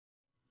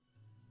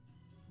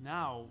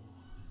Now,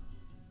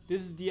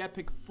 this is the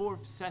epic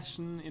 4th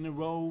session in a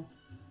row.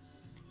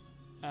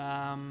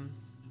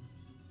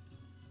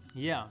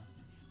 Yeah,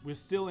 we're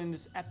still in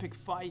this epic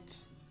fight.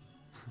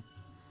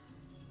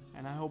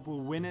 And I hope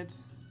we'll win it.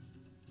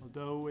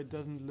 Although it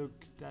doesn't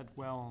look that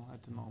well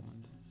at the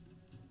moment.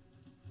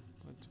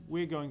 But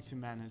we're going to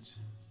manage.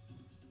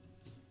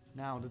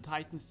 Now, the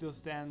Titan still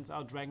stands,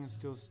 our Dragon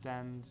still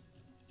stands.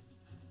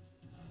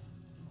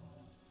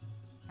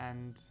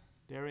 And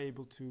they're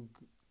able to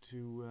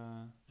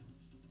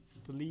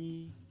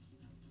flee.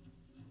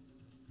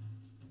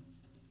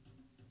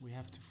 We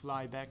have to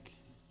fly back.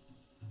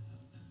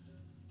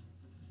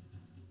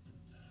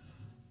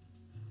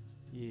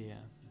 Yeah,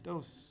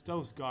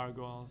 those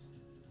gargoyles.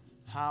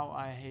 How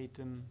I hate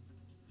them.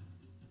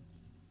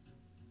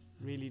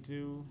 Really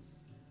do.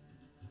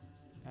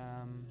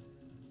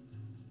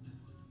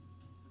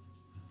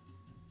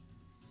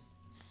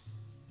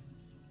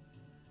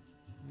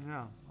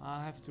 No,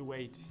 I'll have to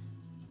wait.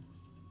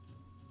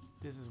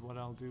 This is what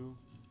I'll do.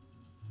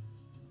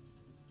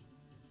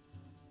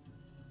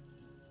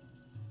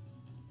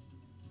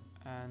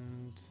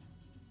 And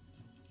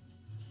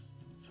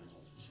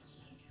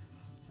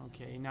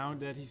okay, now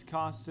that he's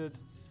casted,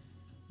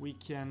 we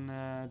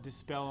can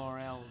dispel our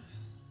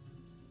elves.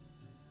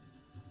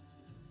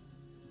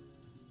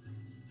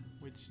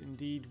 Which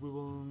indeed we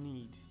will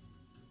need.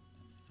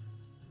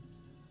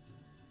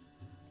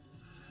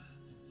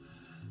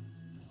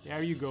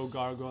 There you go,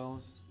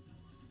 gargoyles.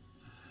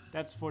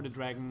 That's for the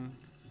dragon.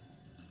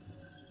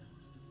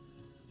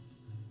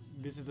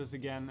 Visit us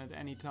again at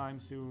any time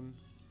soon.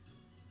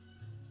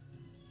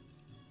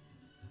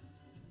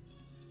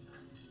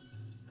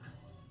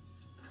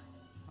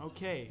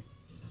 Okay.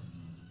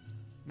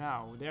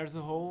 Now, there's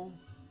a hole.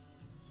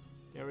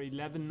 There are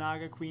 11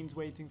 Naga Queens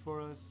waiting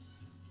for us.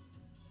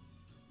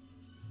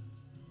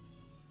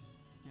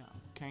 Yeah,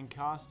 can't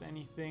cast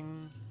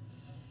anything.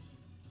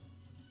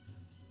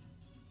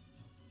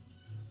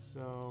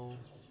 So,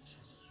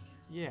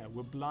 yeah,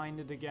 we're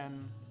blinded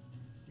again,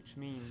 which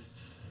means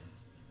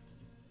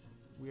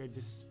we are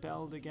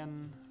dispelled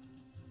again,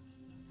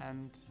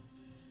 and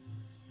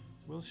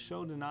we'll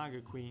show the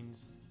Naga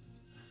Queens.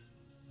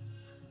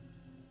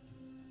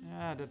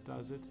 Yeah, that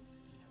does it.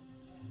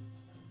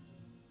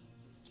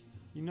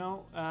 You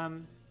know,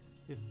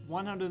 if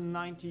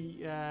 190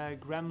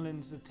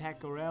 gremlins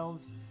attack our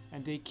elves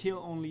and they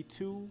kill only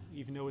 2,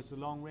 even though it's a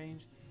long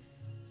range,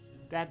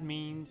 that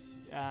means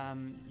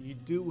you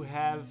do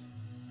have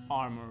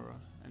armor,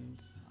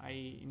 and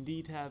I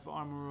indeed have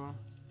armor,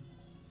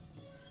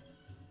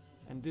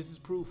 and this is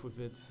proof of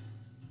it.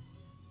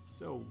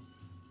 So,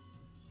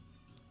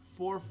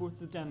 4th with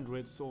the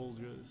Dendroid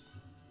soldiers.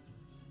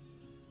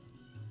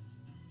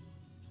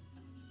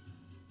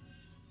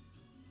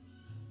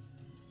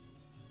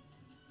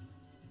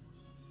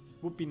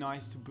 Would be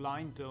nice to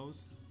blind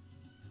those,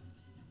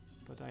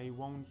 but I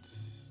won't.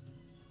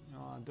 No,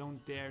 I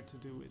don't dare to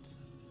do it.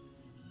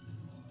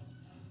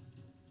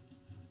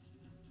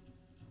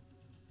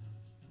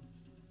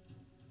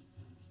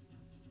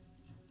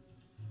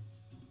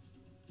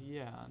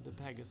 Yeah, the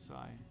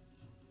Pegasi.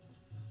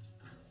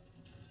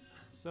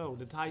 So,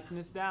 the Titan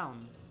is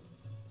down.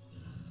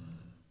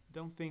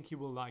 Don't think he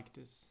will like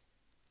this.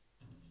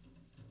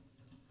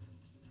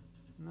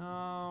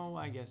 No,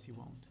 I guess he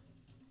won't.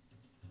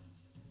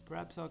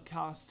 Perhaps I'll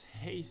cast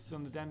haste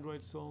on the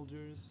Dendroid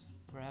soldiers.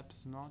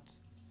 Perhaps not.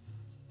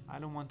 I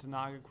don't want the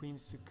Naga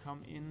Queens to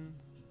come in.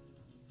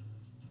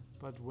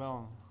 But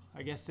well,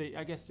 I guess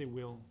they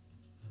will.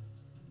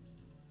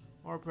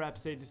 Or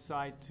perhaps they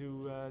decide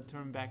to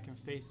turn back and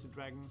face the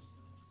dragons.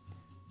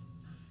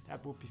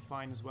 That would be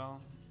fine as well.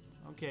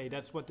 Okay,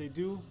 that's what they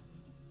do.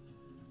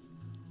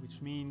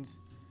 Which means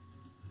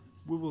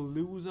we will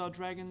lose our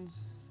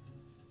dragons.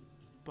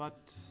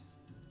 But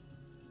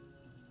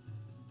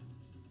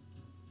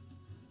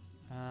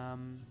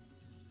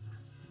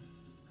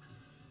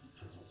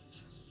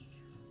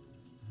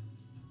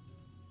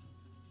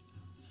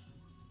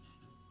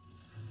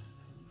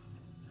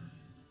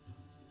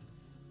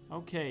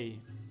okay,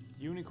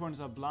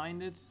 unicorns are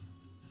blinded.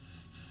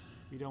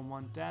 We don't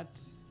want that.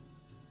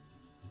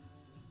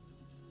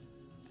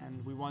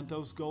 And we want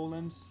those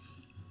golems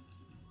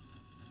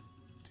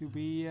to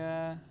be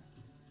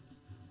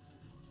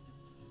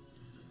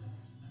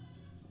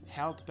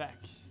held back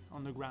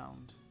on the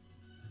ground,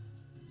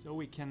 so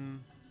we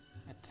can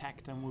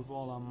attack them with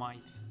all our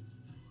might.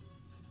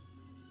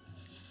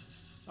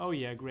 Oh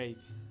yeah, great.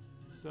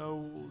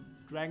 So,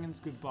 dragons,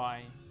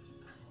 goodbye.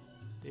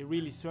 They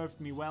really served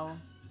me well.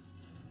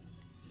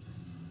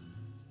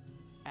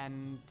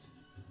 And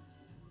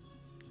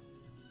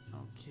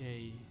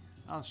okay,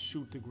 I'll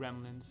shoot the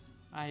gremlins.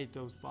 I hate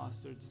those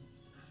bastards.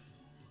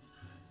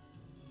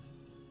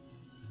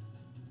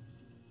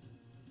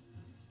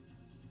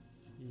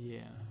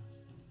 Yeah.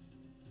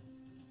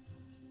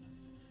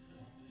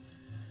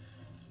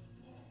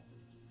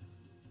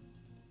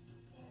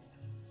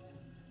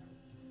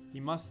 He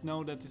must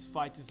know that this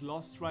fight is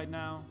lost right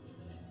now.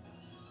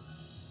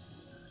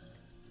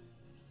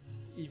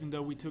 Even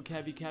though we took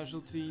heavy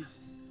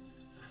casualties.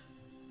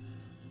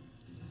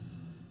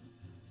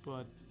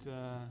 But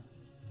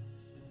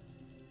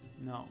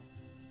no.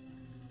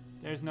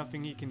 There's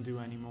nothing he can do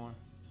anymore.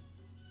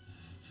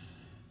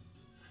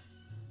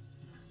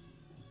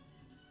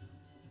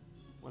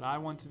 What I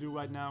want to do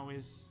right now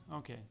is...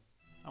 Okay.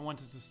 I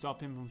wanted to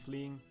stop him from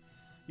fleeing.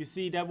 You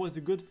see, that was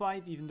a good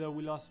fight, even though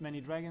we lost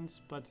many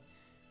dragons, but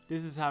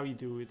this is how you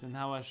do it, and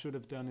how I should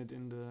have done it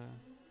in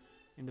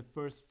the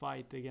first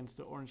fight against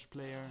the orange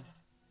player.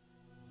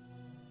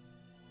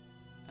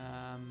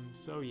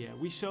 So yeah,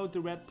 we showed the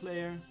red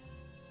player.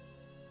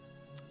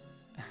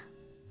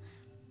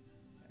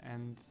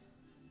 And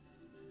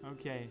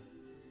okay,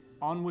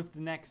 on with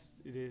the next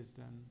it is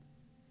then.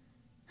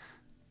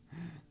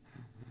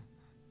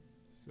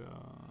 So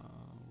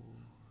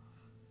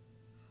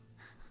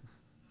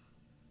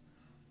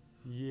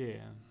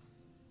yeah,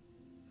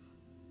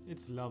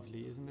 it's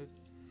lovely, isn't it?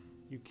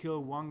 You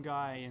kill one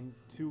guy and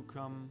two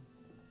come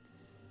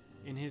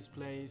in his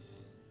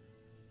place.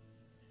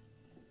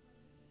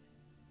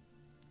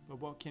 But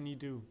what can you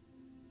do?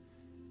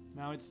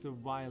 Now it's the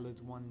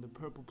violet one, the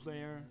purple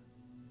player.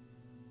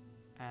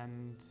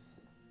 And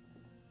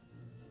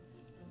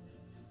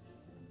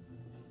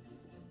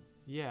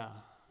yeah.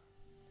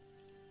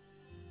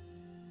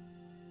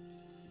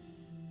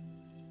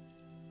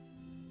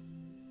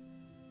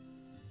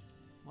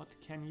 What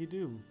can you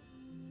do?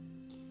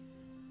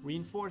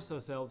 Reinforce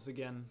ourselves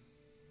again.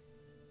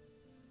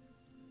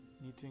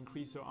 Need to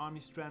increase our army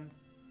strength.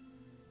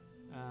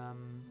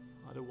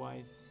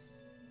 Otherwise,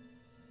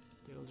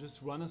 they'll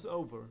just run us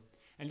over.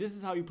 And this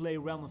is how you play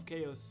Realm of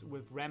Chaos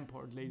with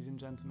Rampart, ladies and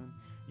gentlemen.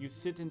 You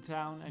sit in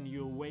town and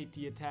you await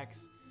the attacks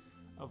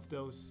of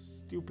those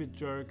stupid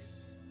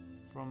jerks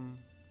from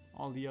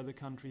all the other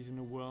countries in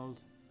the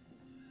world.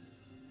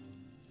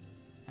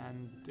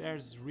 And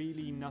there's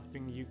really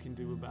nothing you can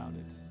do about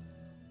it.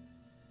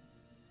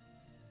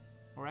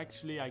 Or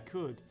actually I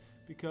could,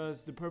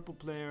 because the purple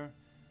player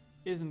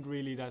isn't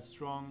really that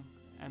strong.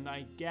 And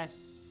I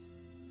guess,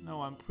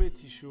 no, I'm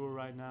pretty sure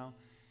right now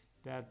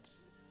that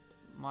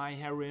my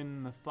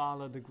heroine,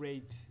 Mephala the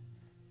Great,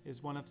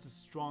 is one of the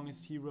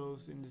strongest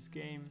heroes in this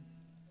game.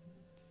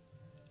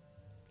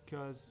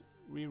 Because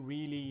we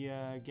really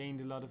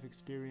gained a lot of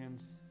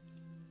experience.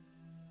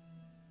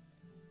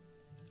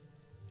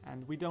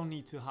 And we don't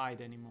need to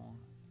hide anymore.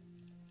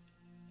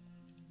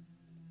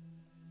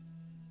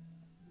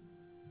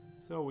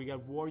 So we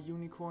got war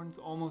unicorns,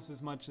 almost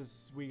as much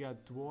as we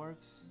got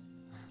dwarves.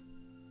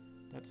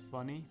 That's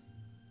funny.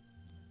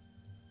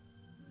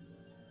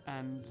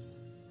 And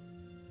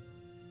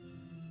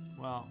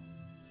well,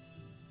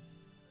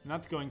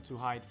 not going to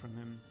hide from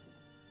him.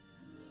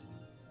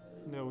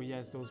 No, he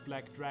has those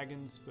black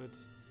dragons, but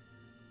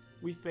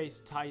we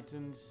faced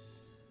titans,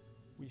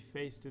 we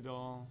faced it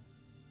all,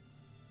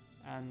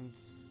 and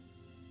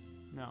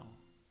no.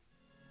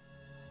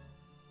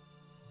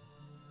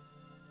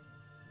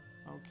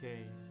 Okay.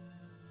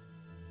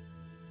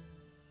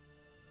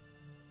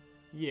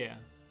 Yeah,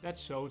 that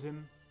showed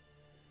him.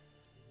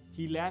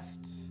 He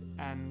left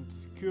and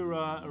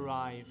Kura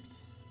arrived.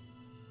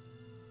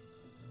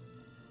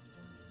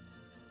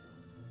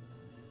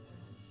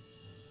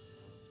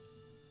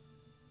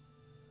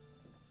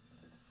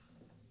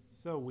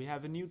 So we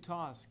have a new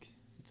task.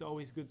 It's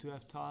always good to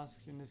have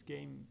tasks in this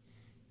game,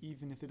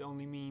 even if it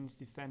only means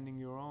defending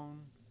your own.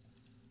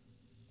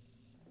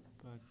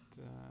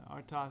 But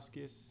our task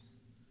is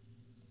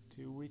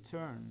to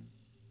return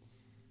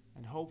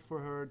and hope for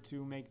her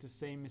to make the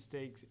same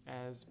mistakes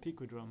as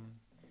Piquidrum,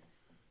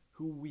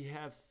 who we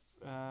have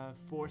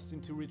forced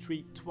into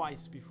retreat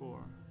twice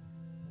before.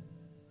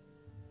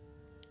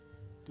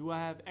 Do I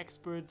have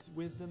expert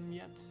wisdom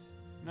yet?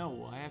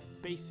 No, I have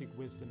basic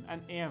wisdom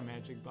and air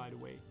magic, by the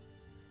way,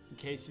 in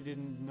case you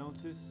didn't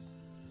notice.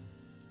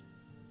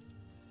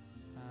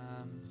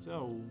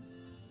 So,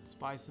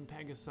 spy some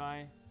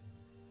Pegasi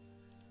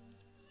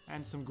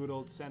and some good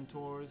old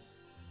Centaurs.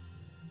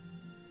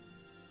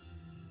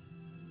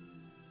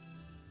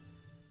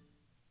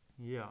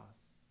 Yeah.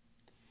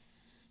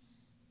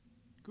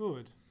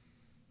 Good.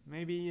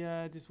 Maybe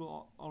this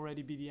will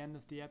already be the end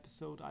of the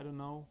episode, I don't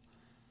know.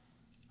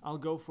 I'll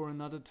go for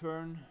another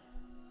turn.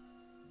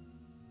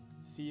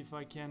 See if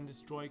I can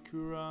destroy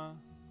Kura,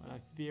 but I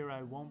fear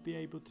I won't be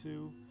able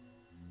to,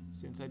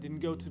 since I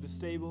didn't go to the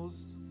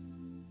stables.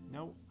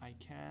 No, I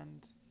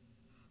can't.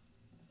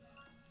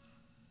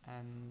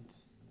 And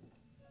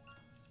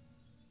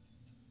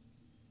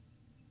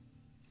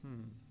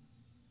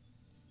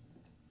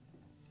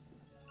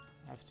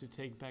have to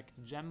take back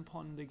the gem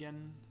pond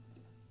again.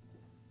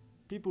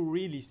 People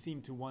really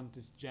seem to want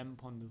this gem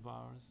pond of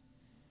ours.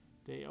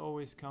 They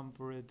always come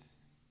for it.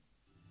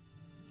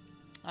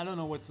 I don't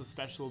know what's so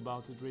special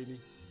about it,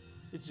 really.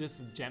 It's just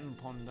a gem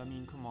pond, I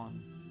mean, come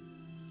on.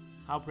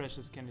 How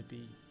precious can it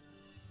be?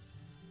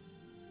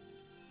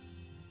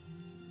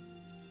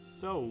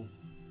 So,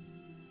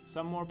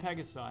 some more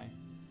Pegasi.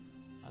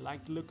 I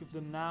like the look of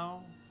them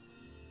now.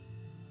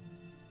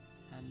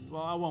 And,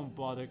 well, I won't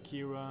bother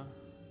Kira.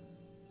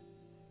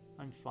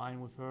 I'm fine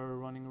with her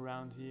running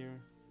around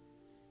here.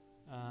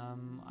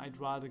 I'd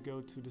rather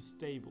go to the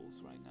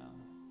stables right now.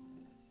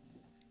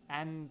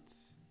 and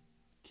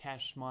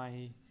cash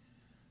my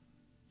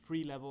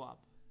free level up.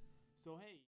 So hey.